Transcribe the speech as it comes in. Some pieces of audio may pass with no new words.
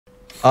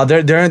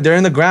They're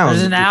in the ground.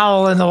 There's an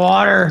owl in the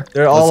water.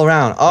 They're all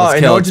around. Oh,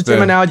 in order to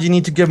tame an owl, you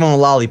need to give them a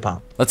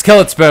lollipop. Let's kill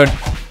it, Spoon.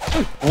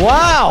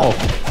 Wow.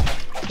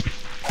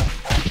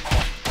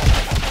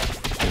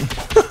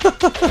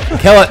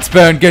 Kill it,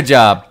 Spoon. Good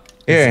job.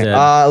 Here,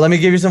 let me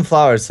give you some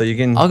flowers so you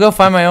can. I'll go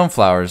find my own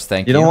flowers.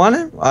 Thank you. You don't want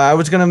it? I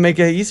was gonna make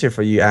it easier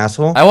for you,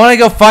 asshole. I want to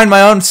go find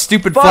my own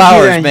stupid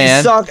flowers, you, man.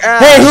 You suck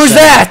ass. Hey, who's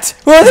that?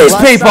 Who are these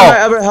people? Time I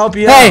ever help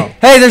you out.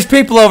 Hey, there's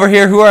people over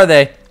here. Who are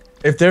they?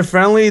 If they're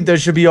friendly, they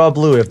should be all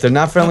blue. If they're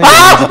not friendly, They're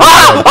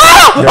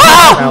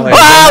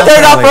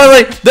not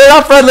friendly. They're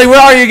not friendly. Where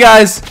are you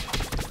guys?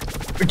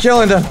 We're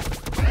killing them.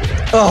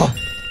 Oh,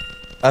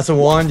 that's a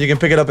 1. You can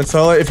pick it up and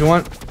sell it if you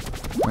want.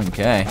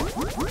 Okay.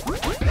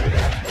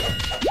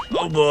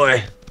 Oh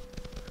boy.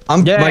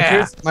 My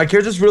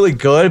character's really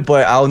good,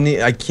 but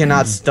I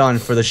cannot stun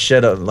for the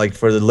shit of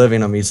for the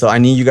living of me. So I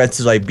need you guys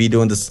to be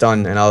doing the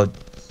stun, and I'll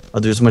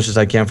do as much as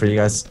I can for you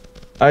guys.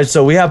 All right,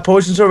 so we have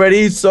potions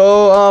already.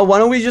 So why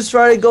don't we just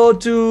try to go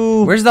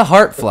to? Where's the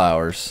heart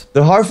flowers?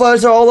 The heart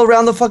flowers are all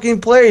around the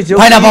fucking place.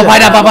 Pineapple.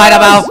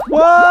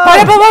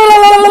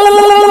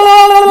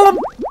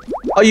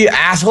 Oh, you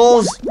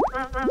assholes!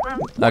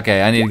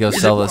 Okay, I need to go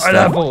sell this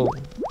stuff.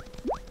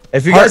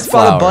 If you guys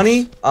found a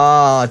bunny,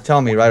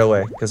 tell me right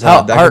away, because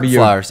that heart could be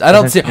flowers. I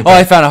don't see. Oh,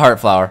 I found a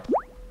heart flower.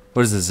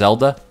 What is this,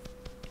 Zelda?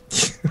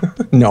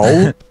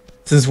 No.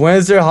 Since when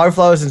is there heart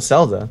flowers in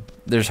Zelda?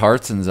 There's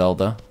hearts in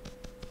Zelda.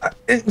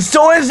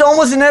 So it's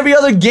almost in every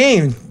other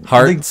game.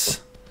 Hearts.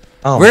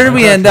 Oh, where did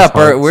we end up?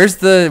 Or where's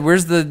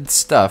the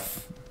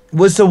stuff?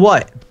 What's the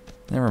what?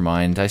 Never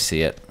mind. I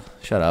see it.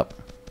 Shut up.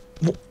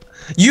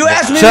 You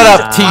asked me. Shut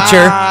up,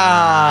 teacher.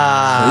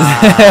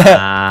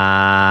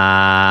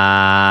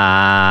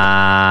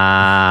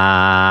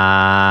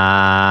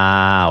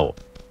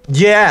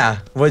 Yeah,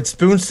 what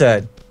Spoon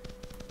said.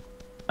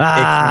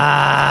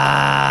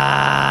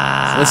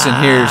 Listen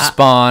here,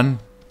 Spawn.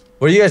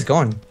 Where are you guys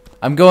going?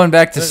 I'm going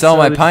back to sell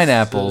my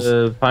pineapples.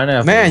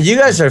 Man, you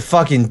guys are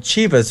fucking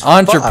cheap as fuck.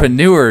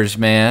 Entrepreneurs,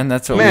 man.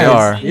 That's what we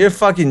are. You're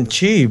fucking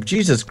cheap.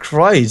 Jesus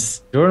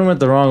Christ. Jordan went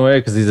the wrong way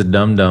because he's a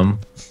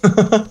dum-dum.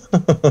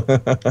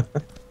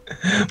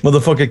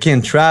 Motherfucker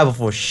can't travel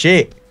for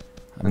shit.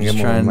 I'm just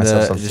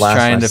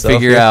trying to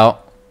figure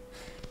out.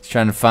 Just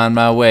trying to find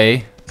my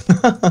way.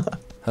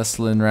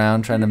 Hustling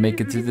around, trying to make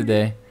it through the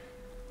day.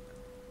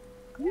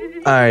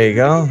 There you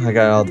go. I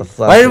got all the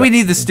flowers. Why do we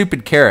need the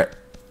stupid carrot?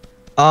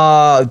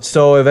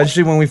 So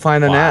eventually when we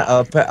find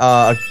a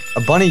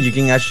bunny, you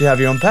can actually have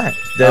your own pet.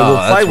 They will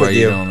fight with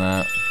you.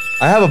 That.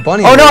 I have a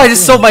bunny. Oh no, I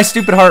just sold my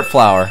stupid heart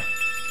flower.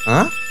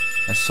 Huh?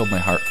 I sold my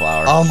heart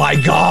flower. Oh my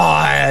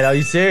god, are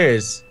you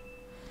serious?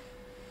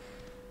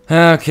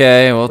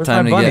 Okay, well,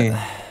 time to get...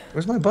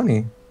 Where's my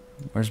bunny?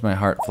 Where's my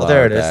heart flower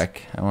there it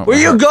back? I want Where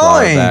you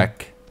going?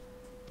 Back.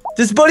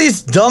 This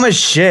bunny's dumb as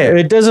shit.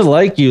 It doesn't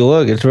like you.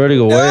 Look, it's running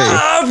away.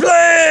 Oh, please,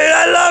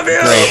 I love you.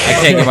 Great, I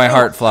can't get my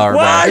heart flower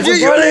back. Why did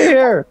you leave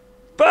here?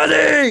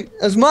 Bunny!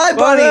 That's my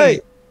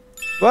bunny!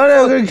 Bunny,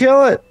 I'm gonna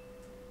kill it.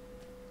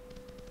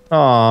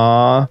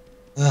 Aww.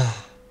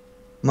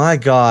 My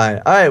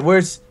god. Alright,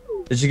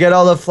 did you get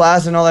all the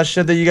flasks and all that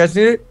shit that you guys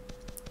needed?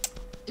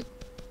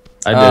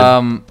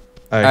 I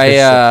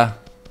did.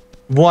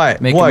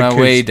 What? Making my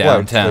way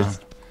downtown.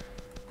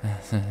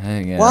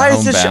 Why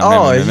is this?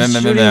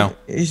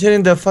 He's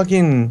hitting the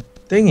fucking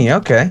thingy.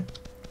 Okay.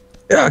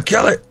 Yeah,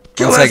 kill it.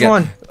 Kill this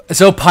one.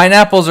 So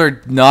pineapples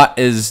are not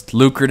as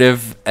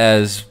lucrative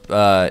as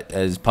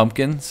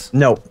pumpkins?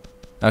 No.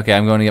 Okay,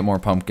 I'm going to get more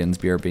pumpkins,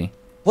 BRB.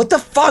 What the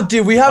fuck,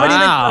 dude? We haven't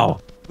even...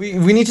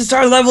 We need to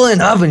start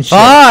leveling up and shit.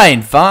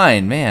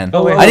 Fine, man.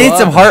 I need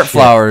some heart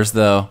flowers,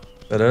 though.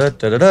 What?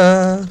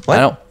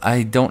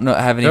 I don't know.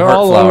 Have any They're heart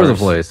all flowers. over the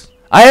place.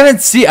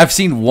 I've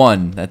seen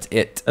one. That's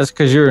it. That's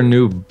because you're a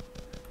noob.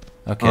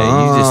 Okay,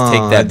 you just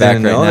take that back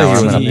right now.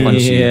 I'm gonna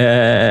punch you. Who's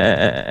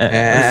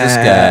this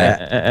guy?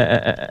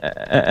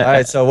 All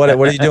right, so what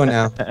are you doing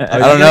now? I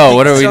don't know.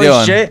 What are we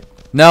doing? Shit?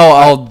 No,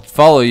 I'll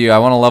follow you. I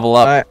want to level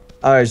up.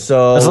 All right.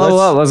 So let's level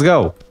up. Let's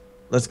go.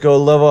 Let's go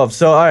level up.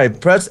 So all right,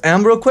 press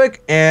M real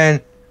quick and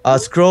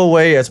scroll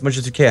away as much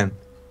as you can.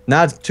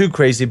 Not too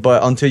crazy,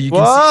 but until you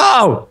can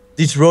see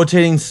these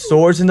rotating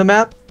swords in the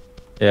map.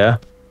 Yeah.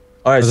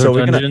 All right, so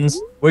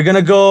we're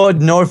gonna go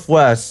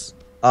northwest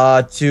to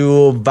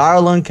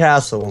Sp00n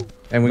Castle,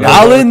 and we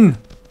Sp00n.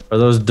 Are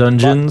those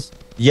dungeons?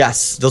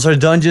 Yes, those are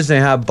dungeons. They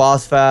have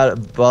boss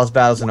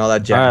battles and all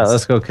that jazz. All right,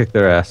 let's go kick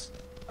their ass.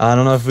 I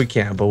don't know if we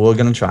can, but we're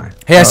gonna try.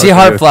 Hey, I see a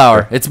heart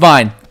flower. It's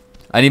mine.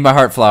 I need my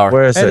heart flower.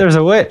 Where is it? Hey, there's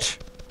a witch.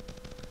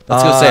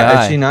 Let's go say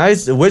hi. Is she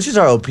nice? The witches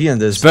are OP in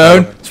this.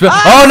 Spoon.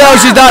 Oh no,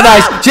 she's not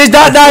nice. She's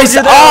not nice.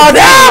 Oh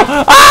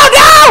no! Oh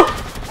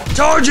no!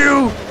 Told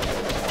you.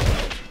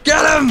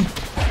 Get him!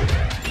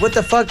 What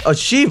the fuck? A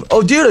sheep?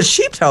 Oh, dude, a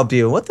sheep's help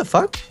you. What the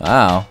fuck?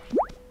 Wow.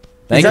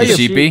 Thank you,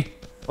 sheepy.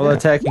 Well,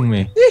 attacking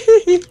me.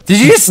 Did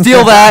you just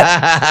steal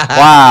that?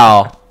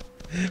 Wow.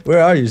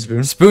 Where are you,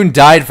 Spoon? Spoon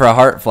died for a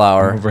heart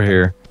flower. Over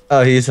here.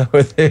 Oh, he's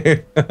over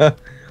there.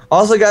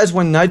 Also, guys,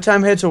 when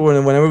nighttime hits or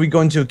whenever we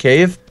go into a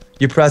cave,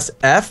 you press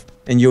F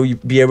and you'll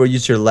be able to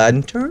use your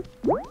lantern.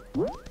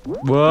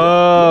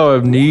 Whoa,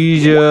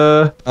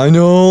 amnesia. I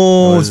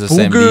know. What is this,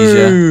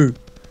 amnesia?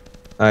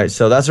 All right,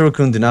 so that's a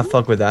raccoon. Do not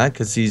fuck with that,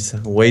 cause he's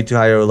way too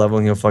higher level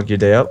and he'll fuck your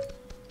day up.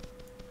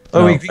 Oh,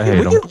 No, we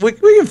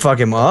can fuck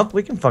him up.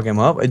 We can fuck him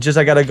up. It's just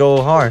I gotta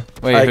go hard.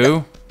 Wait,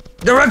 who?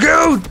 The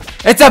raccoon.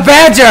 It's a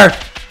badger.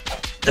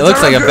 It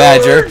looks like a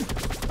badger.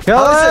 Kill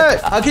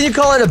it! How can you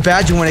call it a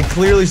badger when it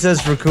clearly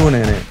says raccoon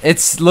in it?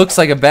 It looks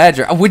like a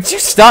badger. Would you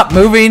stop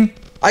moving?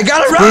 I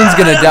gotta Spoon's run.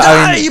 gonna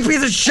die. You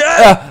piece of shit.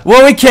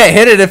 Well, we can't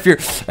hit it if you're.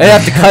 I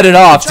have to cut it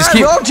off. Just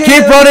keep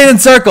running in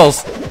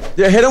circles.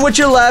 Yeah, hit him with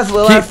your left,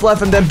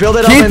 and then build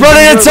it up. Keep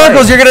running in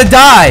circles. You're gonna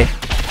die.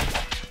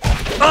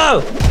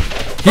 Oh.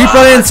 Keep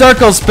running in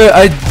circles.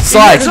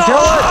 Sly.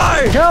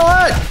 Kill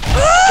it!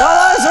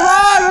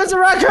 Survive! It's a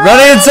raccoon!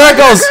 Running in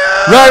circles.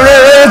 Run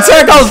in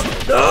circles.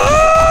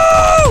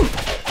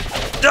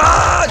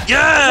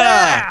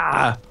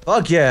 Yeah!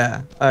 Fuck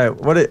yeah!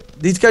 Alright,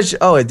 these guys?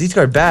 These guys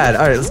are bad.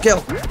 Alright, let's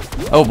go.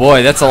 Oh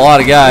boy, that's a lot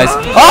of guys.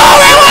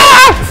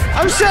 Oh!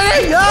 I'm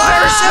shitting!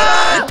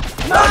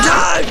 No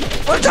time!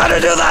 We're trying to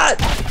do that!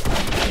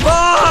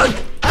 Fuck!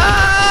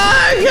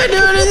 I can't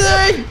do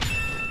anything!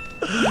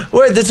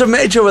 Wait, there's a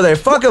mage over there.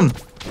 Fuck him!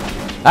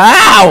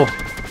 Ow!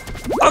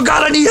 Oh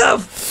god, I need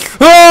help!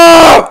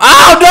 Oh!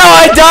 Oh no,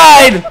 I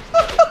died!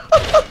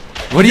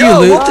 What do you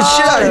lose? Whoop the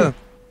shit out of him!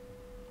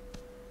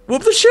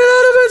 Whoop the shit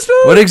out of it,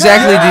 Spoon! What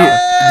exactly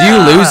do you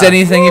lose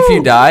anything if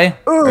you die?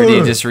 Or do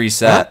you just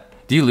reset?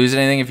 Do you lose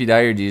anything if you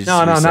die, or do you just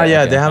No, reset? not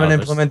yet. Okay. They haven't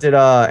implemented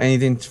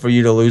anything for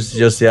you to lose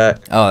just yet.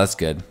 Oh, that's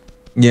good.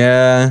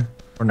 Yeah.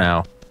 For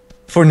now.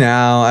 For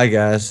now, I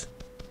guess.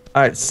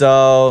 Alright,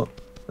 so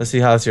let's see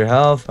how's your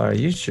health. Alright,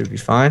 you should be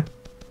fine.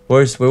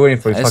 We're waiting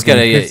for you. I just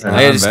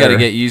gotta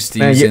get used to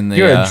using the.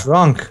 You're a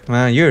drunk,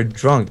 man. You're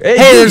drunk. Hey,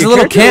 there's a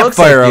little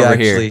campfire over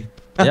here.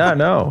 Yeah, I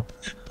know.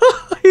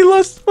 He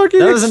lost fucking.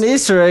 That was an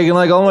Easter egg in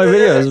like all my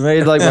videos. It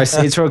made like my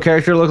intro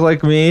character look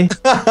like me.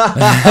 Look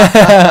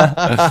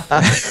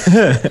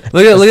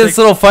at this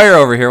little fire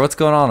over here. What's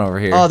going on over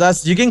here? Oh,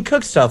 you can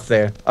cook stuff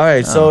there. All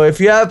right, so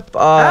if you have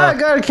I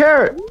got a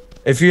carrot.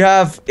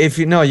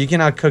 You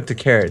cannot cook the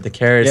carrot. The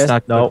carrot's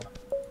not cooked.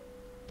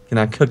 You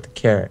cannot cook the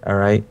carrot. All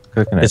right,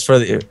 Cooking it. it's for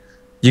the.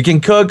 You can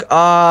cook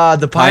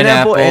the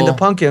pineapple and the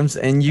pumpkins,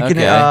 and you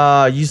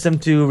can use them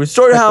to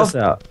restore your health.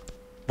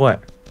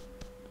 What?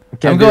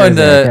 I'm going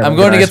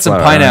to get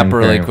some pineapple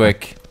really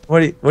quick.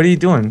 What are you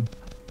doing?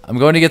 I'm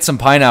going to get some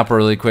pineapple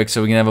really quick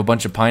so we can have a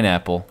bunch of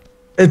pineapple.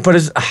 It's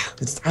not.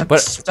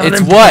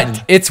 It's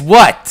what? It's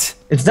what?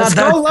 It's not Let's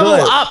that go good.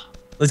 level up.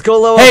 Let's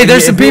go level up. Hey,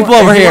 there's some people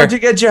over If you here. want to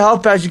get your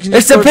health back, you can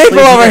There's just some go to people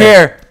sleep over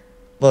here.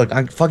 Look,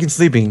 I'm fucking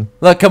sleeping.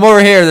 Look, come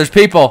over here. There's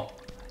people.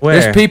 Where?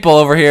 There's people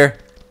over here.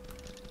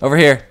 Over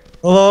here.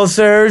 Hello,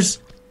 sirs.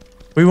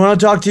 We want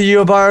to talk to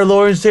you about our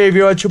Lord and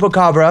Savior,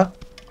 Chupacabra.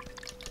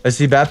 I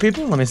see bad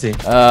people? Let me see.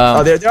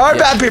 Oh, there are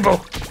bad people.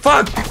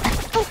 Fuck.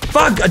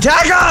 Fuck.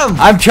 Attack them.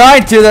 I'm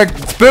trying to. Their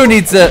Spoon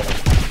needs to.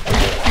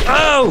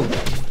 Oh.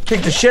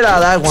 Kick the shit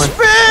out of that one.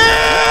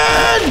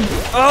 Spin!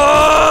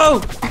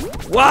 Oh.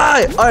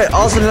 Why? All right.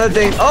 Also another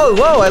thing. Oh,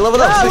 whoa. I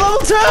leveled up. Level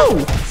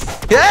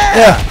 2.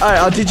 Yeah. All right.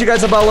 I'll teach you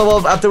guys about level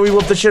up after we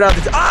whoop the shit out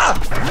of Ah.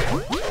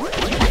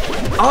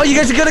 Oh, you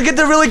guys are gonna get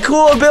the really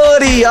cool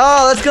ability.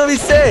 Oh, that's gonna be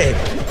sick.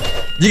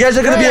 You guys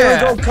are gonna be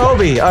able to go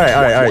Kobe. All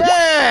right.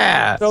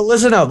 Yeah. So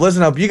listen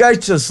up. You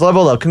guys just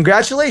leveled up.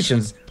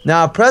 Congratulations.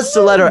 Now press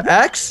the letter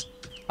X.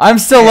 I'm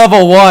still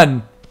level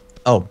 1.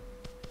 Oh.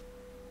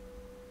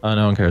 Oh,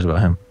 no one cares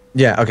about him.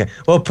 Yeah. Okay.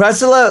 Well, press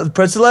the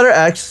letter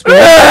X.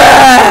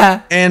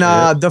 And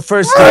the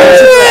first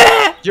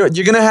you're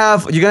gonna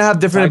have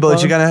different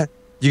abilities.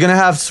 You're gonna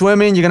have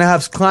swimming. You're gonna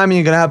have climbing.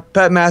 You're gonna have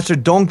pet master.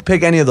 Don't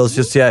pick any of those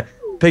just yet.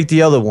 Pick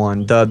the other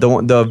one.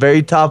 The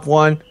very top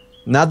one.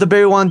 Not the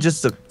berry one,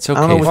 just the. It's okay.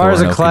 I don't know.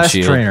 Requires a class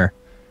trainer.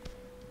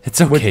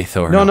 It's okay,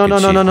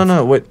 Thorin.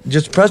 No. Wait,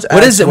 just press.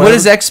 What is it? What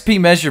is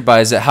XP measured by?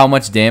 Is it how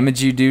much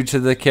damage you do to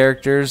the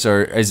characters,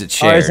 or is it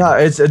shared?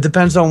 It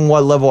depends on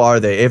what level are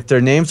they. If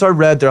their names are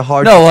red, they're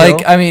hard. No, to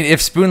kill. I mean,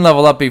 if Spoon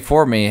leveled up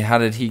before me, how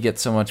did he get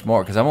so much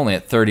more? Because I'm only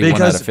at 31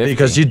 out of 50.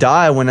 Because you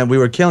die when we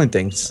were killing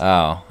things.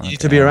 Oh. You need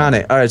to be around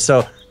it. All right,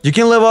 so you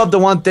can level up the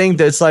one thing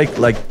that's like.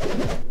 What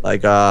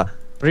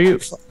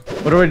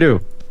do I do?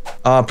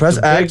 Press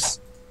X.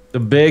 The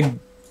big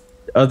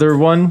other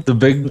one, the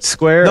big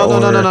square.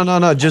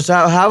 No. Just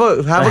have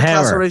a class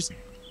hammer. race.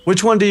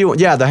 Which one do you?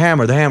 Yeah, the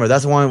hammer.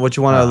 That's the one. What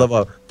you want to level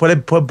up?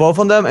 Put both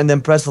of them, and then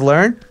press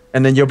learn,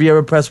 and then you'll be able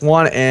to press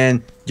one,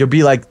 and you'll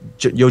be like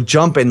you'll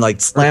jump and like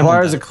slam.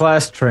 Requires a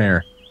class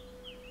trainer.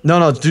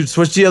 No, dude,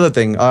 switch the other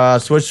thing.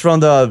 Switch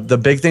from the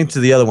big thing to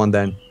the other one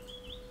then.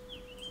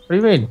 What do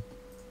you mean?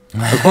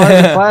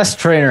 Requires a class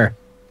trainer.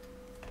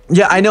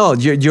 Yeah, I know.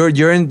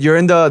 You're in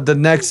the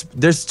next.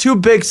 There's two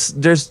big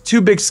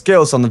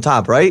skills on the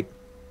top, right?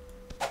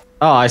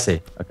 Oh, I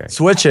see. Okay.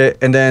 Switch it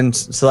and then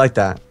select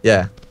that.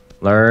 Yeah.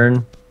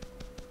 Learn.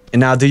 And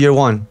now do your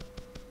one.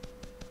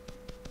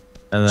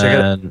 And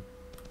then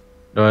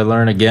do I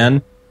learn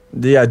again?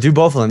 Yeah, do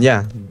both of them.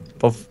 Yeah,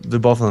 do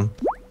both of them.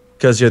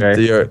 Because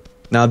you're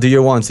now do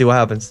your one. See what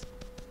happens.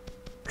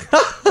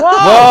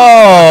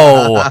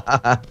 Whoa!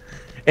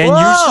 And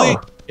usually,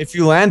 if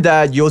you land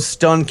that, you'll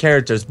stun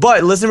characters.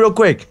 But listen real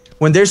quick.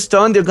 When they're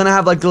stunned, they're gonna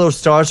have like little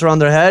stars around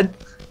their head.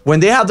 When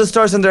they have the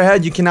stars on their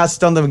head, you cannot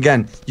stun them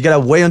again. You gotta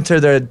wait until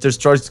their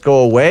stars go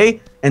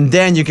away, and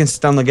then you can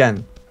stun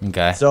again.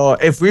 Okay. So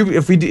if we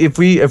get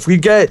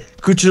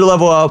kootra to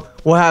level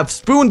up, we'll have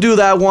Spoon do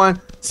that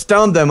one,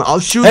 stun them. I'll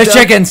shoot. There's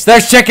chickens.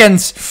 There's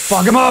chickens.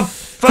 Fuck them up.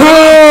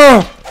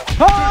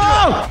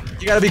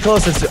 You gotta be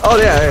closer to. Oh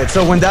yeah.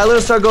 So when that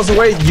little star goes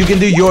away, you can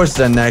do yours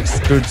then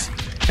next, Coots.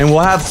 And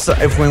we'll have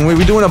when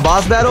we're doing a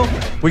boss battle,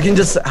 we can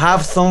just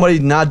have somebody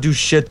not do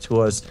shit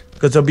to us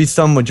because there'll be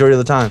some majority of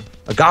the time.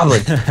 A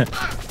goblin.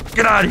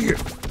 Get out of here.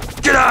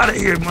 Get out of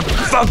here,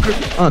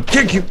 motherfucker. I'll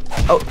kick you.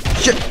 Oh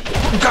shit.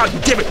 God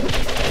damn it.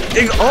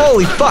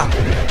 Holy fuck.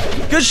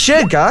 Good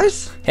shit,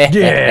 guys.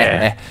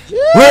 Yeah.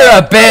 We're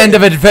a band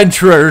of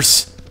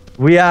adventurers.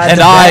 We are. And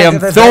I am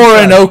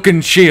Thorin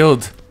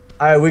Oakenshield.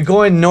 Alright, we're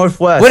going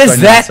northwest. What is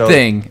that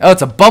thing? Oh,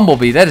 it's a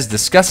bumblebee. That is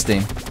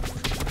disgusting.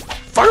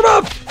 Fuck him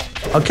up.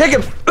 I'll kick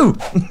him. Ooh.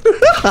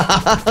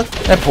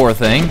 That poor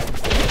thing.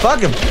 Fuck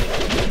him.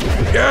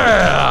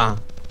 Yeah.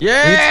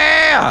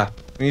 Yeah.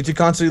 We need to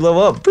constantly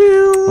level up.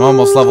 I'm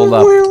almost leveled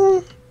up.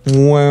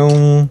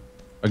 Well.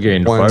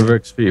 Again, 5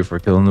 XP for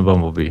killing the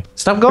bumblebee.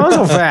 Stop going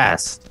so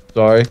fast.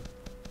 Sorry.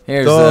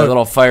 Here's a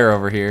little fire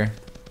over here.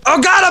 Oh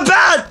god, I'm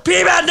bad!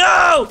 P-Man,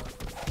 no!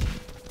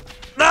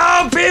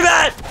 No,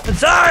 P-Man! I'm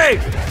sorry!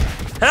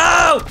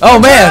 No! Oh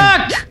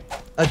man!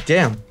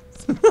 Damn.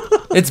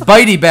 It's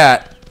Bitey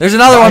Bat. There's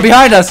another one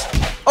behind us.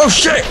 Oh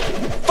shit!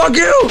 Fuck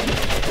you!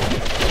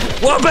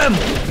 Whoop him!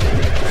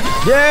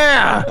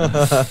 Yeah!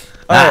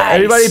 Alright,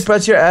 everybody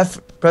press F,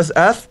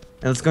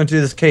 and let's go into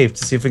this cave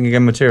to see if we can get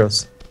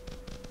materials.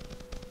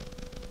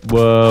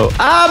 Whoa.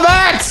 Ah,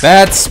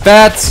 bats!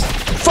 Bats!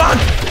 Fuck!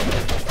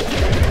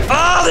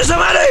 Oh, there's so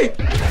many!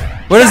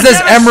 What is this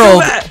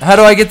emerald? How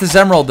do I get this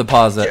emerald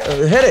deposit?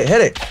 Hit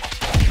it.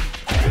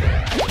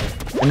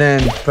 And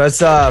then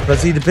press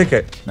E to pick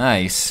it.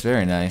 Nice,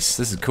 very nice.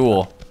 This is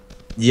cool.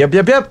 Yep.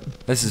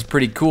 This is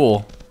pretty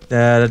cool.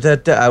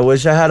 I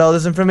wish I had all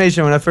this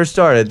information when I first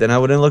started, then I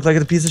wouldn't look like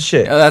a piece of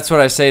shit. Oh, that's what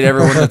I say to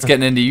everyone that's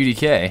getting into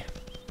UDK.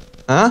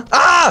 Huh?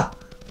 Ah!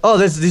 Oh,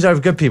 these are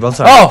good people. I'm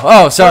sorry.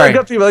 Oh, sorry.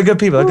 They're good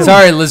people.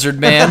 Sorry, lizard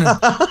man.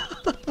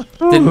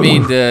 Didn't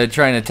mean to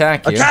try and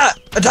attack you. A cat!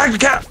 Attack the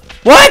cat!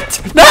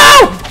 What?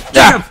 No!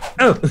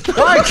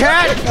 Why,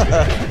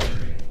 cat?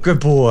 Good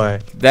boy.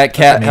 That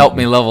cat helped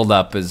me level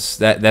up.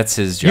 That's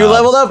his job. You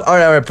leveled up? All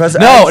right. Press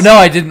X. No,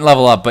 I didn't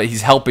level up, but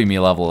he's helping me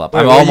level up.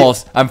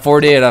 I'm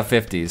 48 out of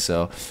 50,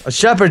 so. A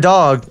shepherd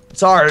dog.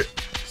 Sorry.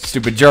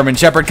 Stupid German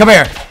shepherd, come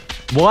here.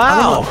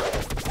 Wow.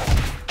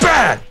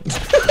 Bad.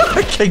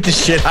 Kick the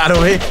shit out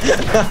of me.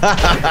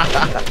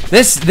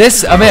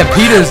 Oh man,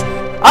 Peter's.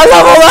 I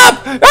leveled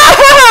up.